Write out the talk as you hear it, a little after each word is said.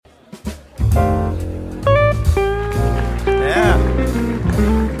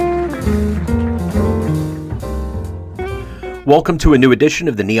Welcome to a new edition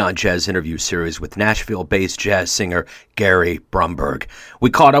of the Neon Jazz interview series with Nashville-based jazz singer Gary Brumburgh. We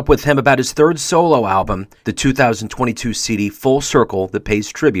caught up with him about his third solo album, the 2022 CD Full Circle, that pays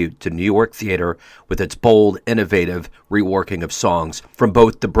tribute to New York theater with its bold, innovative reworking of songs from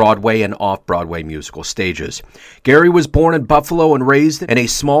both the Broadway and off-Broadway musical stages. Gary was born in Buffalo and raised in a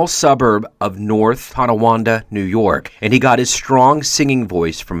small suburb of North Tonawanda, New York, and he got his strong singing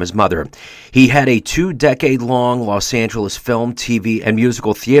voice from his mother. He had a 2-decade-long Los Angeles film, TV, and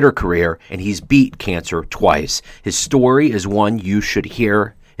musical theater career, and he's beat cancer twice. His story is one you should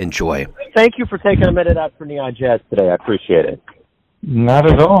hear. Enjoy. Thank you for taking a minute out for Neon Jazz today. I appreciate it. Not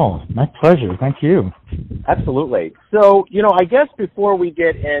at all. My pleasure. Thank you. Absolutely. So, I guess before we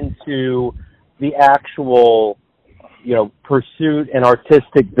get into the actual, pursuit and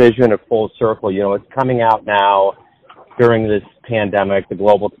artistic vision of Full Circle, it's coming out now during this pandemic, the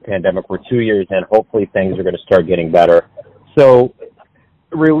global pandemic. We're 2 years in. Hopefully things are going to start getting better. So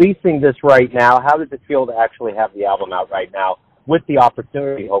releasing this right now, how does it feel to actually have the album out right now with the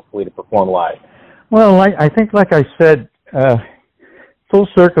opportunity, hopefully, to perform live? Well, I think, like I said, Full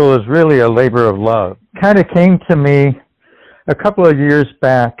Circle is really a labor of love. Kind of came to me a couple of years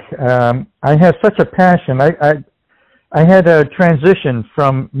back. I had such a passion. I had a transition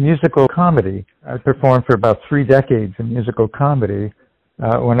from musical comedy. I performed for about 3 decades in musical comedy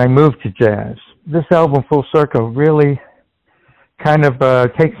when I moved to jazz. This album, Full Circle, really kind of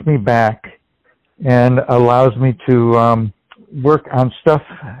takes me back and allows me to work on stuff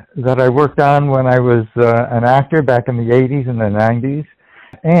that I worked on when I was an actor back in the 80s and the 90s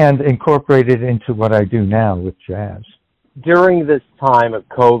and incorporate it into what I do now with jazz. During this time of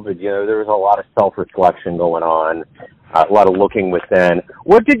COVID, there was a lot of self-reflection going on, a lot of looking within.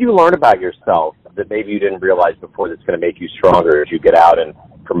 What did you learn about yourself that maybe you didn't realize before that's going to make you stronger as you get out and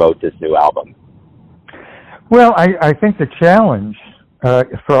promote this new album? Well, I think the challenge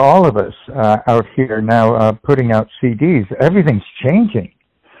for all of us out here now putting out CDs, everything's changing.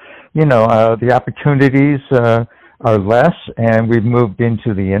 The opportunities are less, and we've moved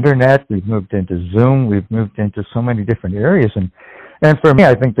into the internet, we've moved into Zoom, we've moved into so many different areas. And for me,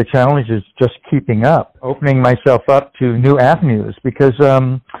 I think the challenge is just keeping up, opening myself up to new avenues because,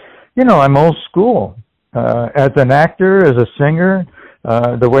 I'm old school. As an actor, as a singer,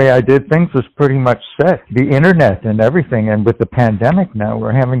 the way I did things was pretty much set. The internet and everything, and with the pandemic now,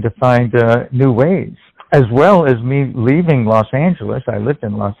 we're having to find new ways. As well as me leaving Los Angeles, I lived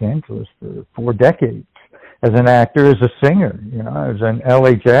in Los Angeles for 4 decades. As an actor, as a singer, I was an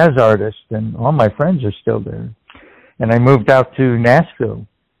LA jazz artist, and all my friends are still there. And I moved out to Nashville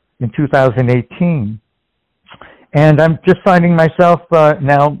in 2018. And I'm just finding myself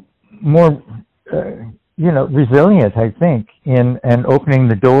now more resilient, I think, in opening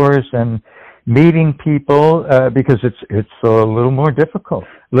the doors and meeting people because it's a little more difficult.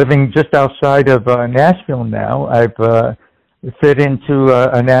 Living just outside of Nashville now, I've fit into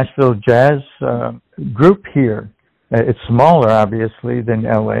a Nashville jazz group here. It's smaller, obviously, than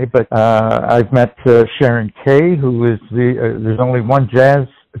LA, but I've met Sharon Kay, who is there's only one jazz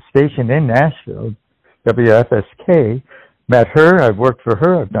station in Nashville, WFSK. Met her. I've worked for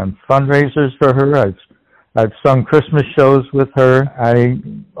her. I've done fundraisers for her. I've sung Christmas shows with her. I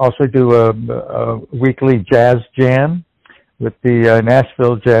also do a weekly jazz jam with the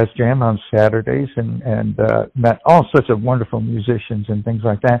Nashville Jazz Jam on Saturdays and met all sorts of wonderful musicians and things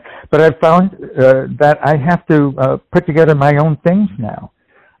like that. But I've found that I have to put together my own things now.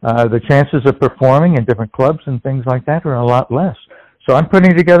 The chances of performing in different clubs and things like that are a lot less. So I'm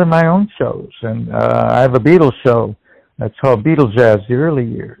putting together my own shows, and I have a Beatles show. It's called Beatles Jazz, the early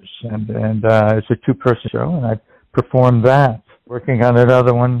years, and it's a 2-person show, and I performed that, working on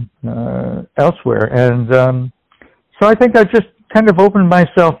another one elsewhere. And so I think I just kind of opened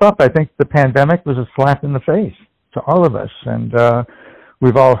myself up. I think the pandemic was a slap in the face to all of us, and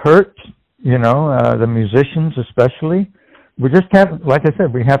we've all hurt, the musicians especially. We just have, like I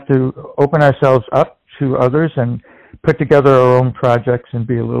said, we have to open ourselves up to others and put together our own projects and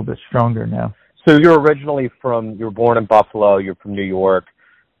be a little bit stronger now. So you were born in Buffalo, you're from New York.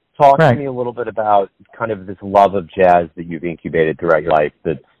 Talk Right. to me a little bit about kind of this love of jazz that you've incubated throughout your life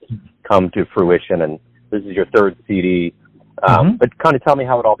that's come to fruition, and this is your third CD. But kind of tell me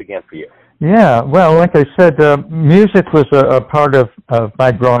how it all began for you. Yeah, well, like I said, music was a part of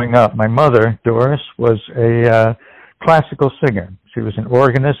my growing up. My mother, Doris, was a classical singer. She was an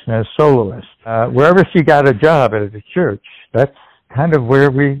organist and a soloist. Wherever she got a job at a church, that's kind of where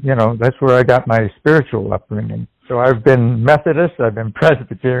that's where I got my spiritual upbringing. So I've been Methodist, I've been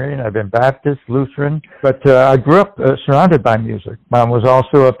Presbyterian, I've been Baptist, Lutheran, but I grew up surrounded by music. Mom was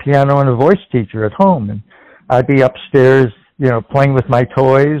also a piano and a voice teacher at home, and I'd be upstairs, playing with my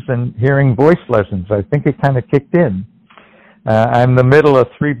toys and hearing voice lessons. I think it kind of kicked in. I'm the middle of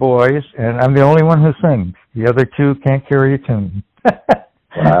three boys, and I'm the only one who sings. The other two can't carry a tune.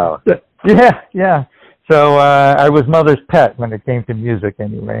 Wow. Yeah. So I was mother's pet when it came to music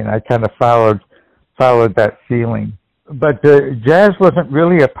anyway, and I kind of followed that feeling. But jazz wasn't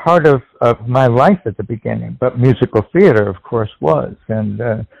really a part of my life at the beginning, but musical theater, of course, was.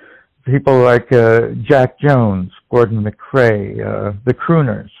 And people like Jack Jones, Gordon McRae, the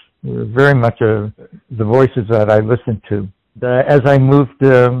crooners were very much the voices that I listened to. As I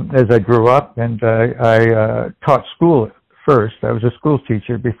grew up, and I taught school first. I was a school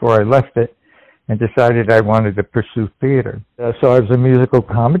teacher before I left it, and decided I wanted to pursue theater. So I was a musical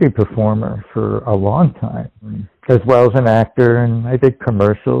comedy performer for a long time, as well as an actor, and I did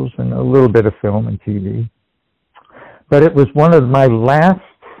commercials and a little bit of film and TV. But it was one of my last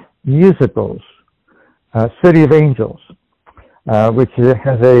musicals, City of Angels, which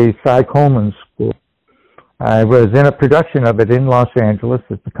has a Cy Coleman school. I was in a production of it in Los Angeles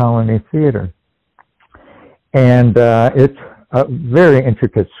at the Colony Theater. And it's a very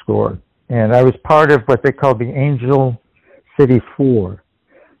intricate score. And I was part of what they call the Angel City Four.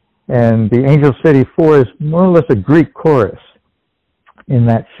 And the Angel City Four is more or less a Greek chorus in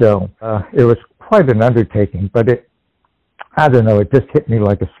that show. It was quite an undertaking, but it just hit me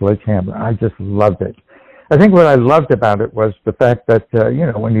like a sledgehammer. I just loved it. I think what I loved about it was the fact that,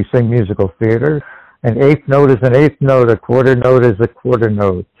 when you sing musical theater, an eighth note is an eighth note, a quarter note is a quarter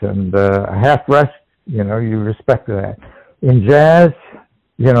note, and a half rest, you respect that. In jazz,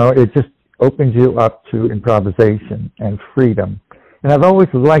 it just opens you up to improvisation and freedom. And I've always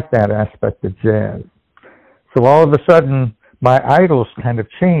liked that aspect of jazz. So all of a sudden, my idols kind of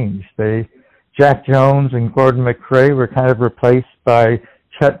changed. Jack Jones and Gordon McRae were kind of replaced by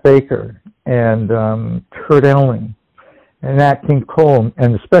Chet Baker and Kurt Elling and Nat King Cole,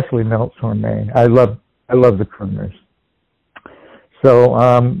 and especially Mel Torme. I love the crooners. So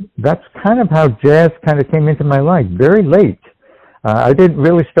that's kind of how jazz kind of came into my life, very late. I didn't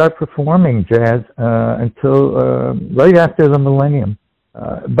really start performing jazz until right after the millennium.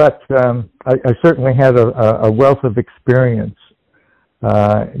 But I certainly had a wealth of experience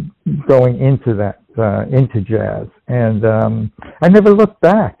going into jazz. And I never looked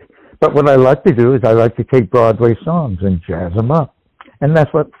back. But what I like to do is I like to take Broadway songs and jazz them up. And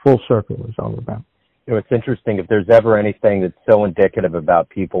that's what Full Circle is all about. It's interesting. If there's ever anything that's so indicative about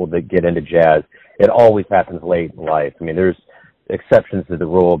people that get into jazz, it always happens late in life. I mean, there's exceptions to the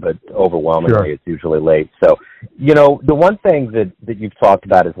rule, but overwhelmingly It's usually late. So, the one thing that you've talked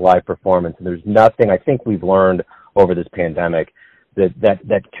about is live performance. And there's nothing, I think we've learned over this pandemic,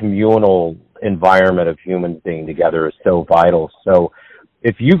 that communal environment of humans being together is so vital. So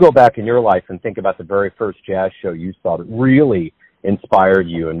if you go back in your life and think about the very first jazz show you saw that really inspired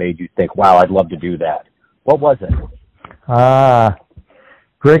you and made you think, wow, I'd love to do that, what was it?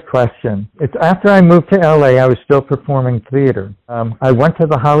 Great question. It's after I moved to LA, I was still performing theater. I went to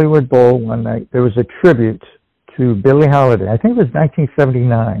the Hollywood Bowl one night. There was a tribute to Billie Holiday. I think it was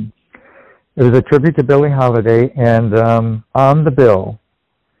 1979. It was a tribute to Billie Holiday, and on the bill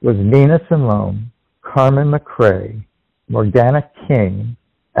was Nina Simone, Carmen McRae, Morgana King,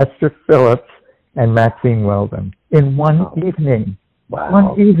 Esther Phillips, and Maxine Weldon in one evening. Wow.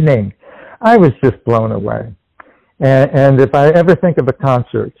 One evening. I was just blown away. And if I ever think of a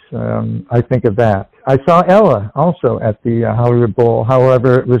concert, I think of that. I saw Ella also at the Hollywood Bowl.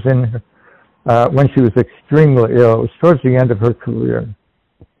 However, it was when she was extremely ill. It was towards the end of her career.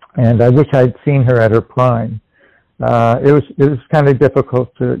 And I wish I'd seen her at her prime. It was kind of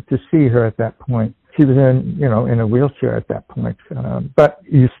difficult to see her at that point. She was in a wheelchair at that point. But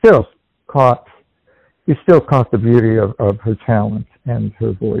you still caught the beauty of her talent and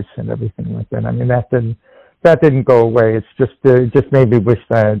her voice and everything like that. I mean, that didn't go away. It's just made me wish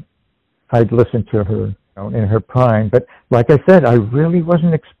that I'd listened to her in her prime. But like I said, I really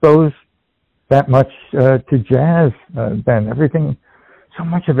wasn't exposed that much to jazz then. So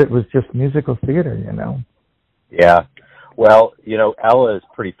much of it was just musical theater, Yeah. Well, Ella is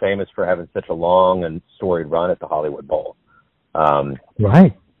pretty famous for having such a long and storied run at the Hollywood Bowl.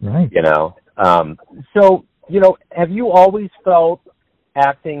 Right. So, have you always felt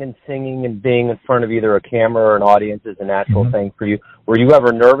acting and singing and being in front of either a camera or an audience is a natural thing for you? Were you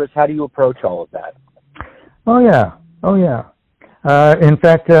ever nervous? How do you approach all of that? Oh, yeah. In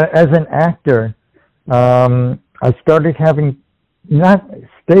fact, as an actor, I started having, not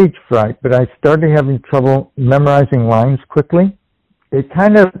stage fright, but I started having trouble memorizing lines quickly. It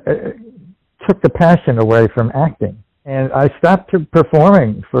kind of took the passion away from acting. And I stopped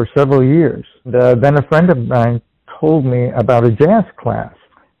performing for several years. And, then a friend of mine told me about a jazz class.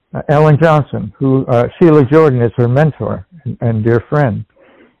 Ellen Johnson, who Sheila Jordan is her mentor and dear friend.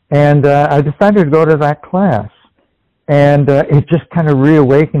 And I decided to go to that class. And it just kind of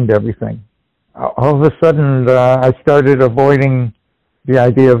reawakened everything. All of a sudden, I started avoiding the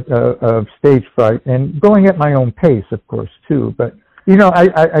idea of stage fright and going at my own pace, of course, too. But, you know,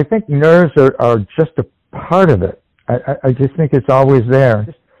 I think nerves are just a part of it. I just think it's always there.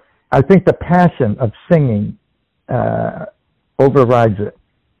 I think the passion of singing overrides it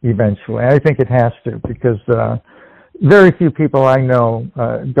eventually. I think it has to, because very few people I know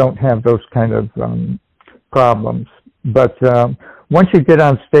don't have those kind of problems. But once you get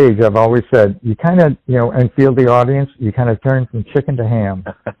on stage, I've always said, you kind of, you know, and feel the audience, you kind of turn from chicken to ham.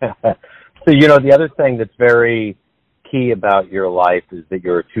 So, you know, the other thing that's very key about your life is that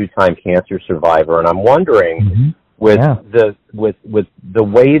you're a 2-time cancer survivor. And I'm wondering, with the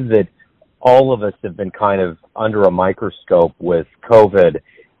way that all of us have been kind of under a microscope with COVID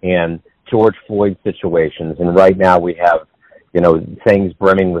and George Floyd situations, and right now we have, you know, things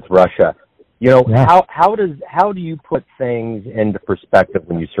brimming with Russia. You know, how do you put things into perspective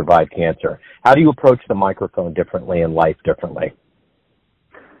when you survive cancer? How do you approach the microphone differently and life differently?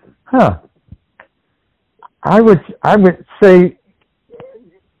 I would say,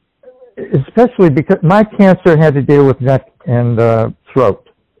 especially because my cancer had to deal with neck and throat.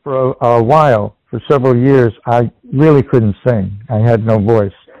 For a while, for several years, I really couldn't sing. I had no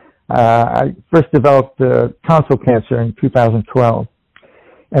voice. I first developed tonsil cancer in 2012.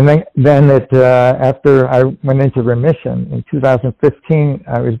 And then after I went into remission in 2015,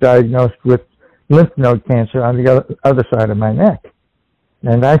 I was diagnosed with lymph node cancer on the other side of my neck.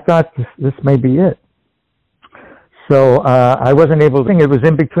 And I thought this may be it. So I wasn't able to sing. It was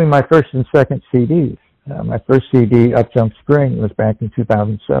in between my first and second CDs. My first CD, Up Jump Spring, was back in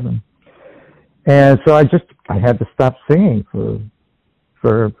 2007. And so I had to stop singing for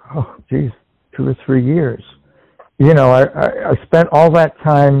 2 or 3 years. You know, I spent all that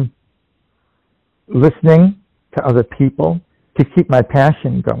time listening to other people to keep my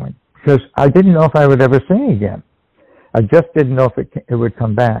passion going, because I didn't know if I would ever sing again. I just didn't know if it would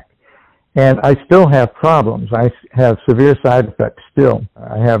come back. And I still have problems. I have severe side effects still.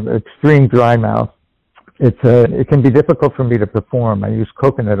 I have extreme dry mouth. It can be difficult for me to perform. I use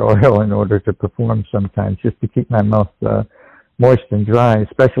coconut oil in order to perform sometimes, just to keep my mouth moist and dry,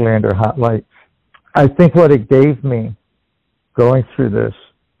 especially under hot lights. I think what it gave me going through this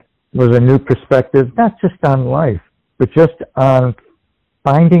was a new perspective, not just on life, but just on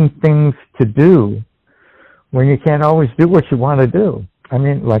finding things to do when you can't always do what you want to do. I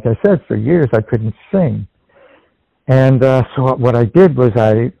mean, like I said, for years I couldn't sing. And so what I did was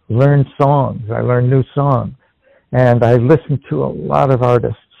I learned songs. I learned new songs. And I listened to a lot of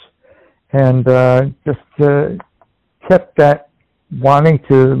artists. And just kept that wanting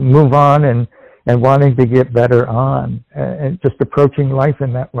to move on and wanting to get better on, and just approaching life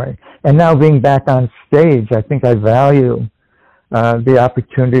in that way. And now being back on stage, I think I value the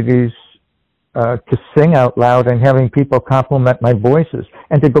opportunities to sing out loud and having people compliment my voices,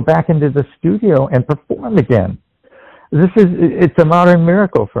 and to go back into the studio and perform again. It's a modern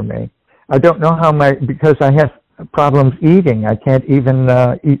miracle for me. I don't know how because I have problems eating. I can't even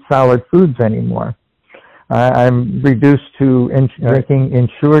eat solid foods anymore. I'm reduced to drinking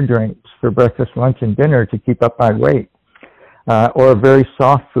Ensure drinks for breakfast, lunch, and dinner to keep up my weight, or very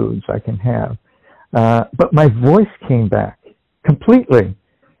soft foods I can have. But my voice came back completely.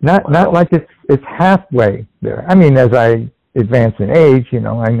 Not like it's halfway there. I mean, as I advance in age, you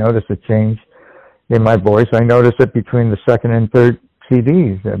know, I notice a change in my voice. I notice it between the second and third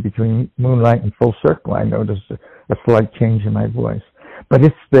CDs, between Moonlight and Full Circle. I noticed a slight change in my voice. But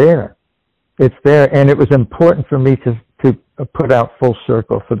it's there. It's there, and it was important for me to put out Full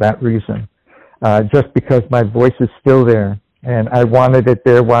Circle for that reason, just because my voice is still there, and I wanted it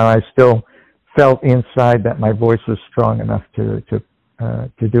there while I still felt inside that my voice was strong enough to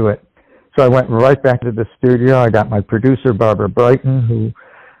do it. So I went right back to the studio. I got my producer, Barbara Brighton, who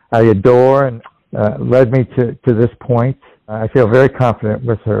I adore, and led me to this point. I feel very confident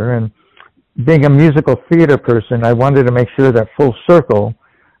with her, and being a musical theater person, I wanted to make sure that Full Circle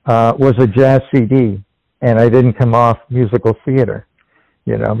was a jazz CD, and I didn't come off musical theater,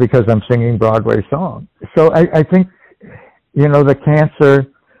 you know, because I'm singing Broadway songs. So I think, you know, the cancer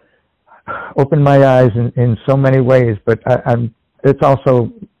opened my eyes in so many ways, but it's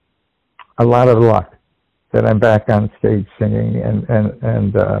also a lot of luck that I'm back on stage singing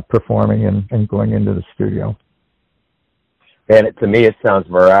and performing and going into the studio. And to me, it sounds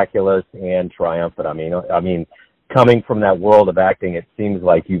miraculous and triumphant. I mean, coming from that world of acting, it seems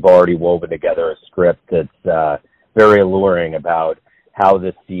like you've already woven together a script that's very alluring about how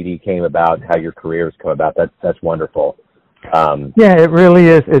this CD came about, how your careers come about. That's wonderful. Yeah, it really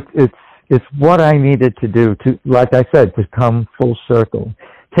is. It's what I needed to do to, like I said, to come full circle,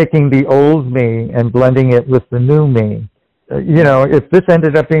 taking the old me and blending it with the new me. If this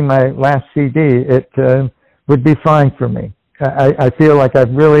ended up being my last CD, it would be fine for me. I feel like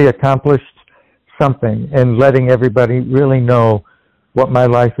I've really accomplished something in letting everybody really know what my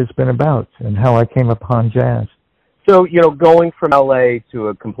life has been about and how I came upon jazz. So, going from LA to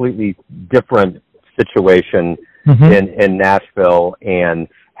a completely different situation in Nashville and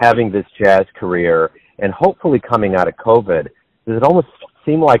having this jazz career and hopefully coming out of COVID, does it almost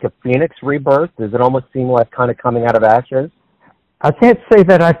seem like a phoenix rebirth? Does it almost seem like kind of coming out of ashes? I can't say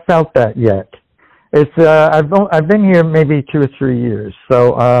that I felt that yet. It's I've been here maybe 2 or 3 years,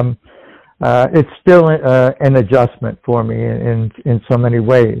 so it's still an adjustment for me in so many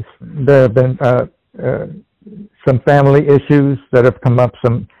ways. There have been some family issues that have come up,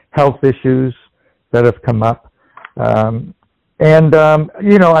 some health issues that have come up, and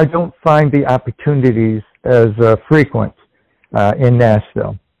I don't find the opportunities as frequent in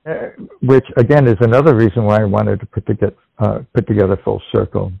Nashville, which again is another reason why I wanted to put together Full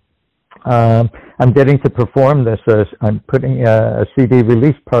Circle. I'm getting to perform this. I'm putting a CD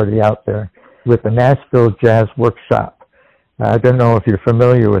release party out there with the Nashville Jazz Workshop. I don't know if you're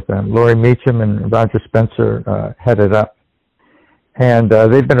familiar with them. Laurie Meacham and Roger Spencer head it up. And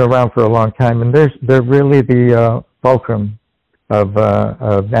they've been around for a long time, and they're really the fulcrum of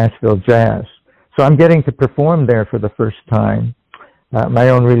Nashville jazz. So I'm getting to perform there for the first time, my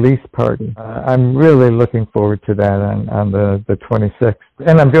own release party. I'm really looking forward to that on the 26th.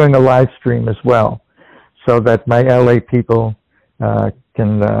 And I'm doing a live stream as well, so that my LA people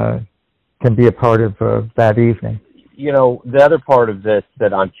can be a part of that evening. The other part of this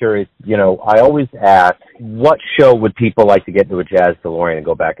that I'm curious, I always ask, what show would people like to get to a Jazz DeLorean and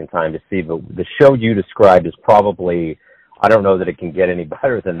go back in time to see? But the show you described is probably, I don't know that it can get any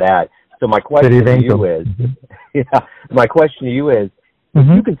better than that. So my question to you is, if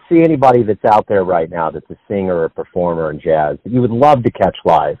you could see anybody that's out there right now that's a singer or a performer in jazz that you would love to catch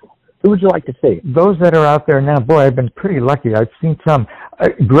live, who would you like to see? Those that are out there now, boy, I've been pretty lucky. I've seen some.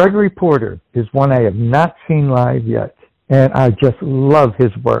 Gregory Porter is one I have not seen live yet, and I just love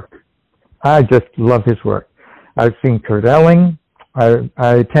his work. I've seen Kurt Elling. I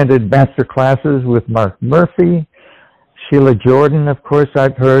attended master classes with Mark Murphy. Sheila Jordan, of course,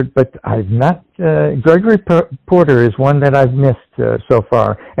 I've heard, but I've not. Gregory Porter is one that I've missed so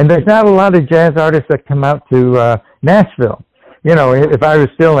far. And there's not a lot of jazz artists that come out to Nashville. If I was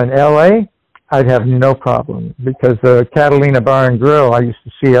still in L.A., I'd have no problem, because Catalina Bar and Grill, I used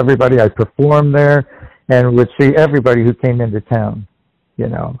to see everybody. I performed there and would see everybody who came into town.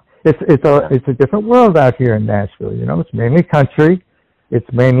 It's a different world out here in Nashville. It's mainly country, it's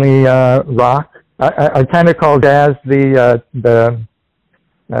mainly rock. I kind of call jazz the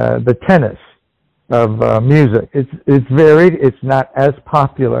tennis of music. It's varied. It's not as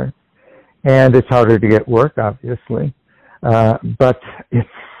popular, and it's harder to get work, obviously. But it's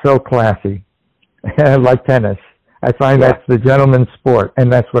so classy, like tennis. I find that's the gentleman's sport,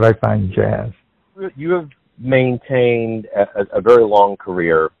 and that's what I find jazz. You have maintained a very long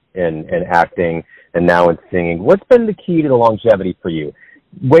career in acting and now in singing. What's been the key to the longevity for you?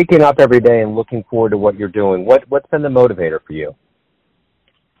 Waking up every day and looking forward to what you're doing. What's been the motivator for you?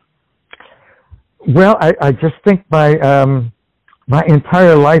 Well, I just think my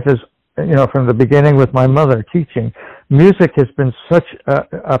entire life is, from the beginning with my mother teaching, music has been such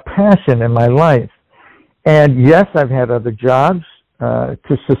a passion in my life. And yes, I've had other jobs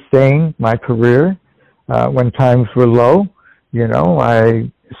to sustain my career when times were low. I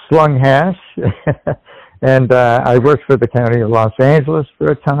slung hash. And I worked for the county of Los Angeles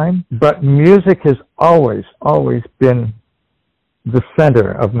for a time. But music has always been the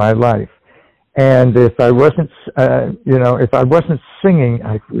center of my life. And if I wasn't, singing,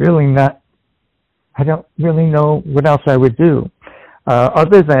 I don't really know what else I would do.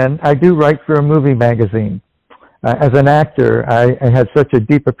 Other than I do write for a movie magazine. As an actor, I had such a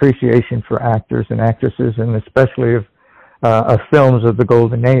deep appreciation for actors and actresses, and especially of films of the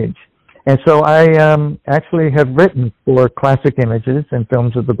Golden Age. And so I actually have written for Classic Images and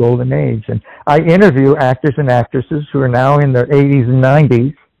Films of the Golden Age. And I interview actors and actresses who are now in their 80s and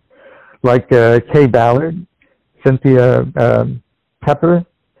 90s, like Kay Ballard, Cynthia Pepper,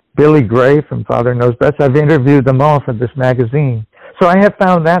 Billy Gray from Father Knows Best. I've interviewed them all for this magazine. So I have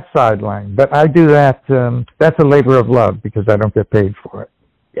found that sideline. But I do that, that's a labor of love because I don't get paid for it.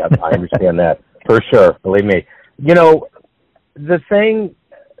 Yeah, I understand that for sure. Believe me. The thing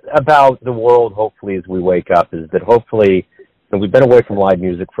about the world, hopefully, as we wake up, is that hopefully, and we've been away from live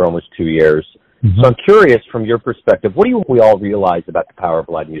music for almost 2 years. So I'm curious, from your perspective, what do you hope we all realize about the power of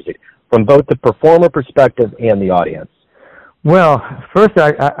live music, from both the performer perspective and the audience? Well, first,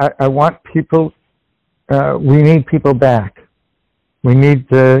 I want people. We need people back. We need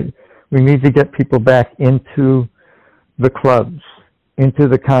to get people back into the clubs, into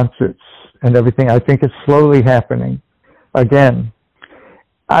the concerts, and everything. I think it's slowly happening again.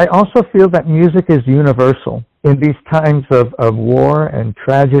 I also feel that music is universal. In these times of war and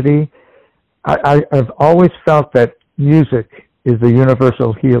tragedy, I've always felt that music is the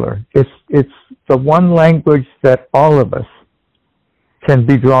universal healer. It's the one language that all of us can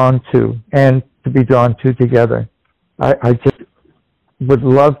be drawn to, and to be drawn to together. I just would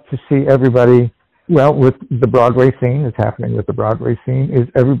love to see everybody, well, with the Broadway scene, is happening with the Broadway scene, is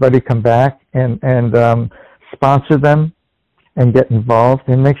everybody come back and sponsor them and get involved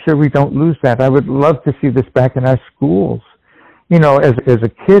and make sure we don't lose that. I would love to see this back in our schools. You know, as a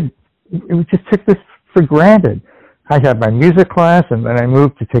kid, we just took this for granted. I had my music class, and then I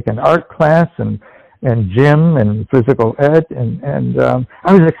moved to take an art class and gym and physical ed, and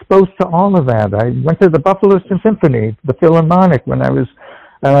I was exposed to all of that. I went to the Buffalo Symphony, the Philharmonic, when I was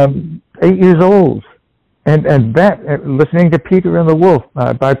 8 years old, and that, listening to Peter and the Wolf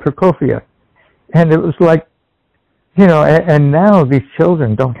by Prokofiev, and it was like, you know, and now these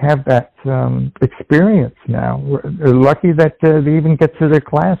children don't have that experience now. They're lucky that they even get to their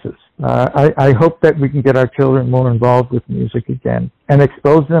classes. I hope that we can get our children more involved with music again and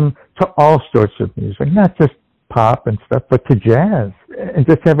expose them to all sorts of music, not just pop and stuff, but to jazz, and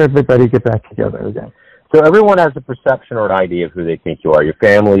just have everybody get back together again. So everyone has a perception or an idea of who they think you are, your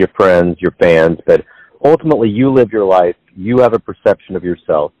family, your friends, your fans, but ultimately you live your life. You have a perception of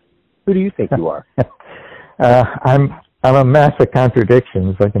yourself. Who do you think you are? I'm a mass of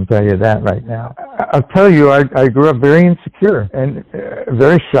contradictions, I can tell you that right now. I'll tell you, I grew up very insecure and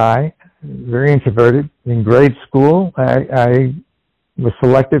very shy, very introverted. In grade school, I was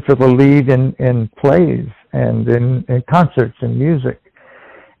selected for the lead in plays and in concerts and music.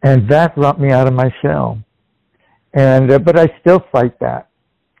 And that brought me out of my shell. And but I still fight that.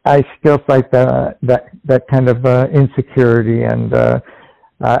 I still fight that kind of insecurity, and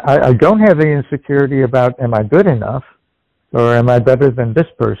I don't have the insecurity about, am I good enough, or am I better than this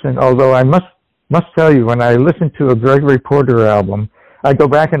person? Although I must tell you, when I listen to a Gregory Porter album, I go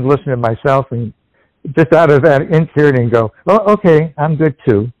back and listen to myself, and just out of that insecurity, and go, oh, okay, I'm good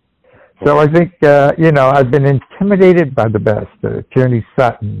too. So I think, you know, I've been intimidated by the best, Tierney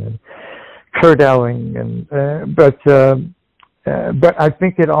Sutton and Kurt Elling, but I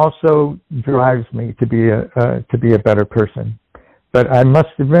think it also drives me to be a better person. But I must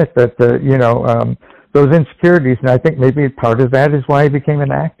admit that, you know, those insecurities, and I think maybe part of that is why I became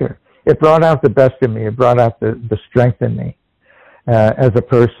an actor. It brought out the best in me. It brought out the strength in me as a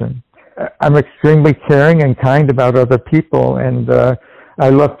person. I'm extremely caring and kind about other people, and I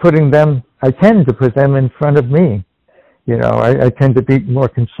love I tend to put them in front of me. You know, I tend to be more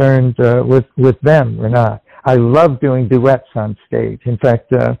concerned with them or not. I love doing duets on stage. In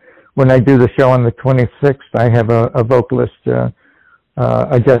fact, when I do the show on the 26th, I have a vocalist,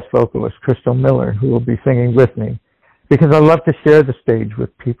 a guest vocalist, Crystal Miller, who will be singing with me, because I love to share the stage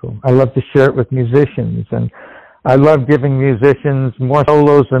with people. I love to share it with musicians, and I love giving musicians more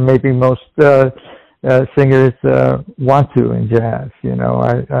solos than maybe most singers want to in jazz. You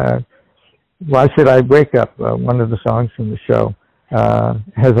know, Why Should I Wake Up, one of the songs from the show,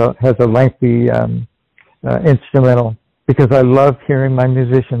 has a lengthy instrumental, because I love hearing my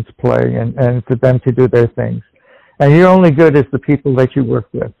musicians play and for them to do their things. And you're only good as the people that you work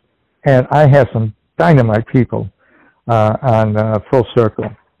with. And I have some dynamite people on Full Circle.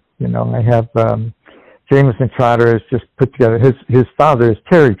 You know, I have Jameson Trotter has just put together, his father is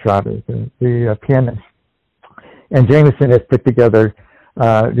Terry Trotter, the pianist. And Jameson has put together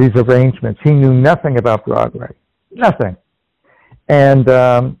these arrangements. He knew nothing about Broadway, nothing. And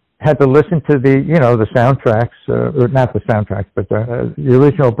had to listen to the soundtracks, or not the soundtracks, but the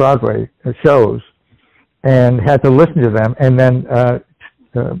original Broadway shows, and had to listen to them and then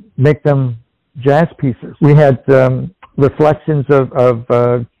make them jazz pieces. We had reflections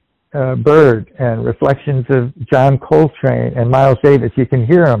of Bird and reflections of John Coltrane and Miles Davis. You can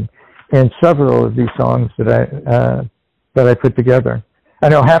hear them in several of these songs that I put together. I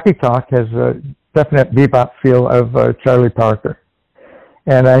know Happy Talk has a definite bebop feel of Charlie Parker.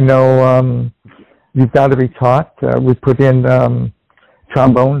 And I know You've Got to Be Taught. We put in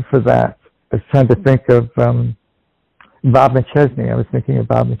trombone for that. I was trying to think of Bob McChesney. I was thinking of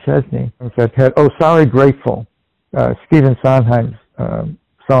Bob McChesney. That had, Sorry Grateful, Stephen Sondheim's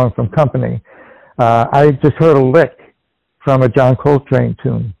song from Company. I just heard a lick from a John Coltrane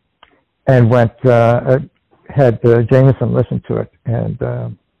tune and had Jameson listen to it, and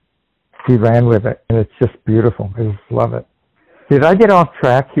he ran with it, and it's just beautiful. I just love it. Did I get off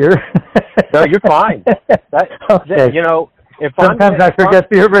track here? No, you're fine. Okay. You know, sometimes I forget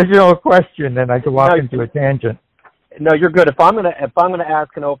the original question, and I go off into a tangent. No, you're good. If I'm gonna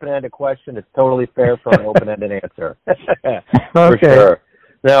ask an open-ended question, it's totally fair for an open-ended answer. For sure.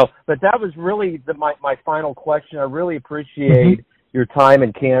 No, but that was really my final question. I really appreciate your time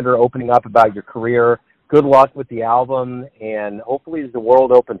and candor, opening up about your career. Good luck with the album, and hopefully as the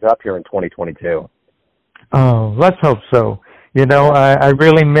world opens up here in 2022. Oh, let's hope so. You know, I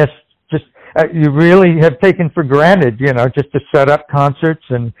really miss you really have taken for granted, you know, just to set up concerts,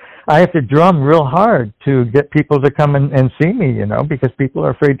 and I have to drum real hard to get people to come and see me, you know, because people are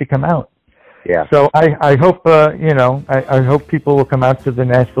afraid to come out. Yeah. So I hope, you know, I hope people will come out to the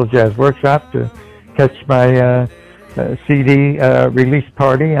Nashville Jazz Workshop to catch my CD release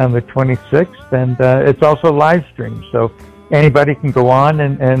party on the 26th, and it's also live streamed, so anybody can go on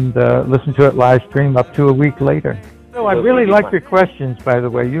and listen to it live stream up to a week later. So I really like your questions, by the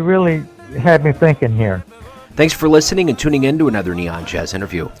way. You really had me thinking here. Thanks for listening and tuning in to another Neon Jazz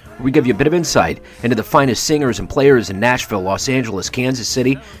interview, where we give you a bit of insight into the finest singers and players in Nashville, Los Angeles, Kansas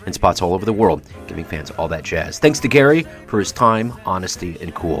City, and spots all over the world, giving fans all that jazz. Thanks to Gary for his time, honesty,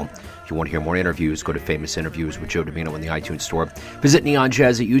 and cool. If you want to hear more interviews, go to Famous Interviews with Joe Davino in the iTunes Store. Visit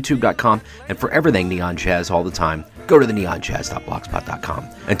neonjazz at youtube.com, and for everything Neon Jazz all the time, go to the neonjazz.blogspot.com.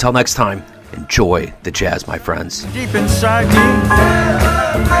 Until next time, enjoy the jazz, my friends. Deep inside me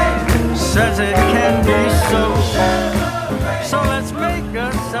says it can be so. So let's make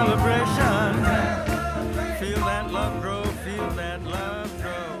a celebration. Feel that love grow, feel that love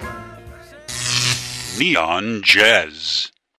grow. Neon Jazz.